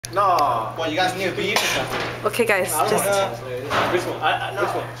No. Well, you guys need a beat. Okay, guys, just. Which one? No.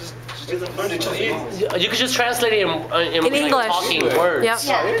 Which one? Just learn it. You could just translate it in English. Like, talking words.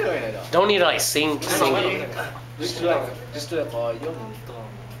 Yeah. Don't need to like sing. Just do it for you.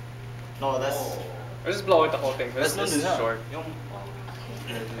 No, that's. Let's just blow it the whole thing. This is short.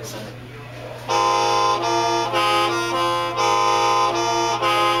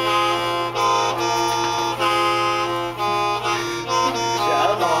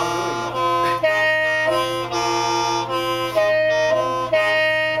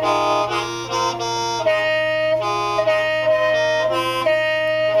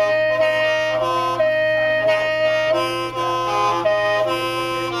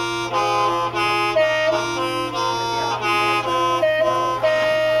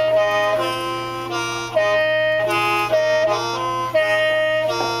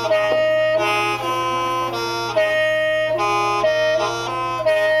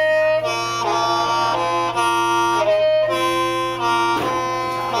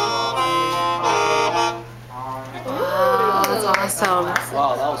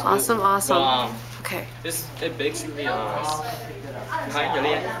 Awesome. Okay. It basically hai giờ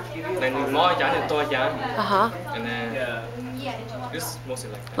liền này mình mò chán thì to chán. And then it's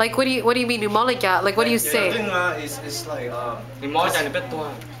mostly like that. Like what do you mean numolica? Like what do you say? It's like mình mò chán thì biết to.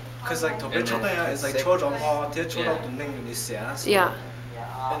 Cause like to biết chỗ này is like chỗ trong ho, thế chỗ đâu tụi mình đi xé. Yeah.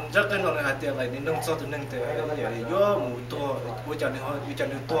 And rất cái nó là tiền like nên nông cho tụi mình thì cái gì yo mù to, tôi cho nên họ cho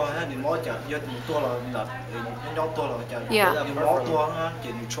nên to ha, nên mò chả yo mù to là nhóm to là chả. Yeah. Nhưng mò to ha, chỉ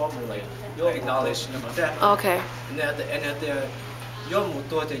cho mình like yo acknowledge nó mà. Okay. And at the end of the yo mù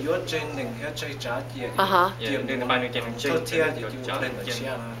to thì yo trên đỉnh hết chơi trả tiền. Tiền nên bạn nên chơi tiền trả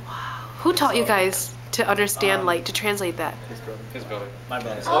tiền. Who taught you guys to understand, like, to translate that? His brother. My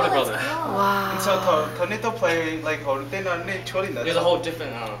brother. His older brother. Wow. So Tonito play like holding on the chori. There's a whole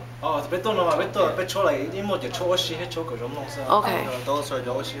different. Oh, biết tôi nói biết chỗ này đi một chỗ xí hết chỗ của giống nông sản. Okay. Đó rồi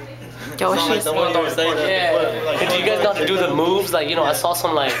chỗ xí. Yeah. Do you guys know how to do the moves? Like, you know, I saw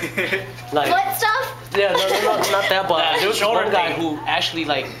some like What stuff? Yeah, no, not that, but there's one guy who actually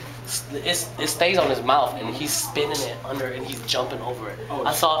like it stays on his mouth and he's spinning it under and he's jumping over it.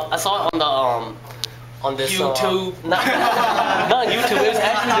 I saw it on this YouTube. Not YouTube. It was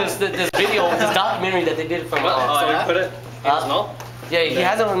actually this video, this documentary that they did from. So he put it in his mouth. Yeah, he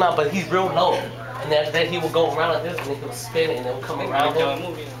has it in his mouth, but he's real low, and then he will go around like this and he will spin it and it will come around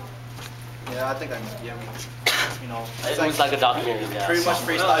him. Yeah, I think you know, it was like a documentary. Yeah. Pretty much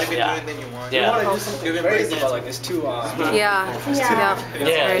freestyle. You can do anything you want. Yeah. You want to do something crazy, but like it's too. It's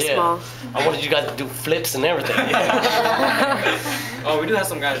very small. I wanted you guys to do flips and everything. Oh, we do have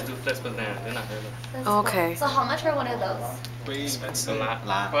some guys do flips, but they're not really. Okay. So how much for one of those? Pretty expensive. A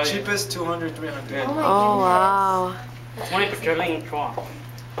lot. Cheapest 200, 300. Oh wow. 20 per drilling try.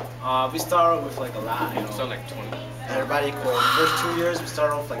 We started with like a lot, you know. So like 20. Everybody quit. First 2 years we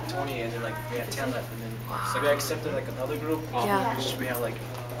started off like 20 and then like we had 10 left and then so we accepted like another group. Yeah. Which we had like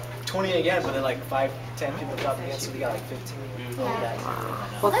 20 again, but then like 5, 10 people dropped again, so we got like 15.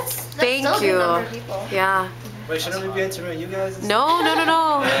 Well, that's thank still a you. good number of people. Yeah. Wait, shouldn't we be interviewing you guys? No.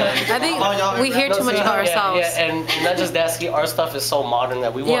 I think we hear too much about ourselves. Yeah, and not just that, our stuff is so modern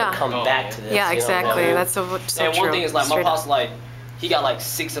that we want to come back to this. Yeah, exactly. You know? That's so true. And one thing is like my boss like he got like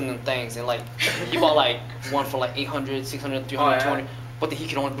 6 of them things and like he bought like one for like 800, 600, 320, but then he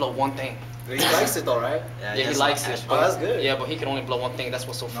can only blow one thing. He likes it though, right? Yeah, he likes it. Oh, that's good. Yeah, but he can only blow one thing. That's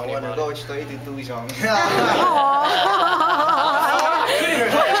what's so funny about it. Xiong.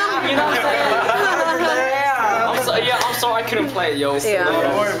 I'm sorry I couldn't play it, yo. Yeah.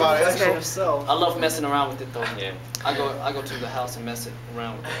 Don't worry about it. That's okay. yourself. I love messing around with it though. Yeah. I go to the house and mess it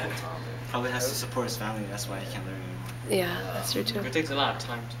around with it all the time. Probably has to support his family. That's why he can't learn anymore. Yeah, that's true too. It takes a lot of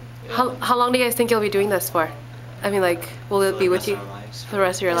time. How long do you guys think you'll be doing this for? I mean, like, will it be with you for the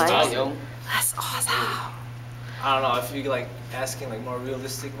rest of your lives? Yo. That's awesome. I don't know if you like asking like more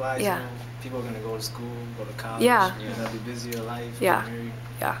realistic wise. Yeah. You know, people are gonna go to school, go to college. Yeah. You're gonna be busy in your life. Yeah. You're married.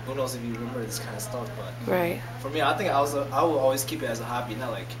 Yeah. Who knows if you remember this kind of stuff, but Right. for me, I think I will always keep it as a hobby,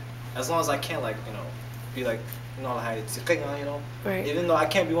 not like as long as I can't like be like you know. Right. Even though I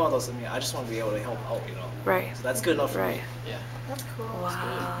can't be one of those, I mean, I just want to be able to help out, you know. Right. So that's good enough for me. Yeah. That's cool.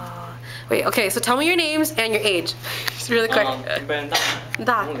 Wow. Wait, okay, so tell me your names and your age. Just really quick. Ben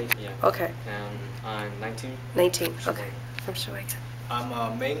Da. only, yeah. Okay. And I'm 19. 19. Okay. From Sheboygan.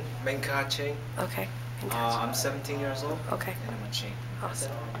 I'm Meng Ka Cheng. Okay. I'm 17 years old. Okay. And I'm a Cheng.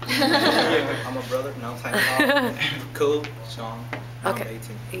 Awesome. I'm a brother. No, I'm playing. Cool. Xiong. Okay. I'm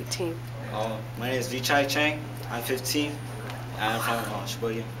 18. 18. My name is Vichai Chang. I'm 15. I'm from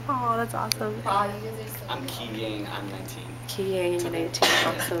Sheboygan. Oh, that's awesome. I'm Xiong. I'm 19. Xiong and you're 19.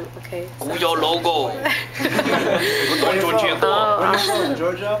 Awesome. Okay. Your logo. Oh,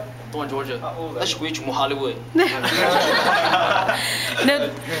 Georgia. Born Georgia. That's way too Hollywood. Now,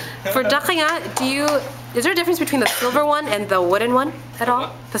 for Dakaya, is there a difference between the silver one and the wooden one at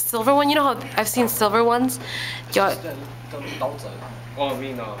all? The silver one, you know how I've seen silver ones? Oh,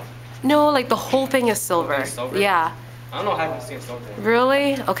 me no. No, like the whole thing is silver. Silver? Yeah. I don't know how I've seen something.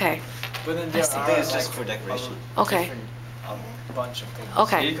 Really? Okay. But then I there think it's just for decoration. Okay. Bunch of things. So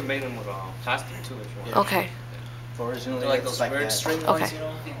Okay. you can make them with plastic too if you want. Okay. Originally, Like those those weird that. string Okay. ones, you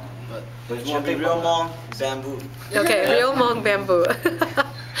know. But if you want to be real Hmong, bamboo. Okay, real Hmong bamboo.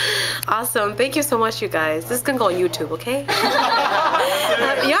 Awesome. Thank you so much, you guys. This is gonna go on YouTube, okay?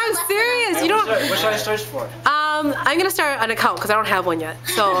 Yeah, I'm serious. You don't. What should I search for? I'm gonna start an account because I don't have one yet.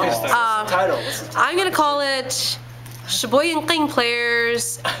 So Title. What's the title? I'm gonna call it Sheboygan Qeej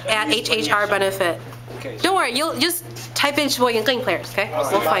Players at HHR benefit. Okay. Don't worry, you'll just type in Sheboygan Qeej Players, okay?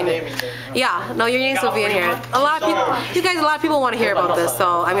 We'll find it. Yeah, no, your names will be in here. A lot of people, you guys, a lot of people want to hear about this,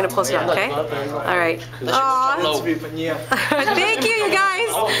 so I'm gonna post it up, okay? All right. Aw. To be Pagnia. Thank you, you guys.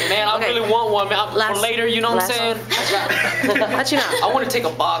 Man, I Okay. really want one, man. For Last- later, you know what I'm last- saying? Actually I not. want to take a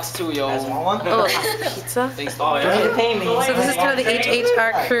box too, yo. Oh, pizza. Thanks. So this is kind of the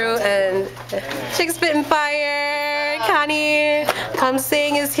HHR crew and Chick Spittin' Fire, Connie, Come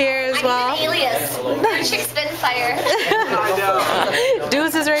Sing is here as well. I need an alias. Chick Spittin' Fire.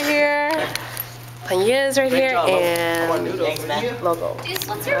 Deuce is right here. Pagnia is right here, job, and Thanks, man. logo. Deuce,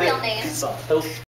 what's your real name?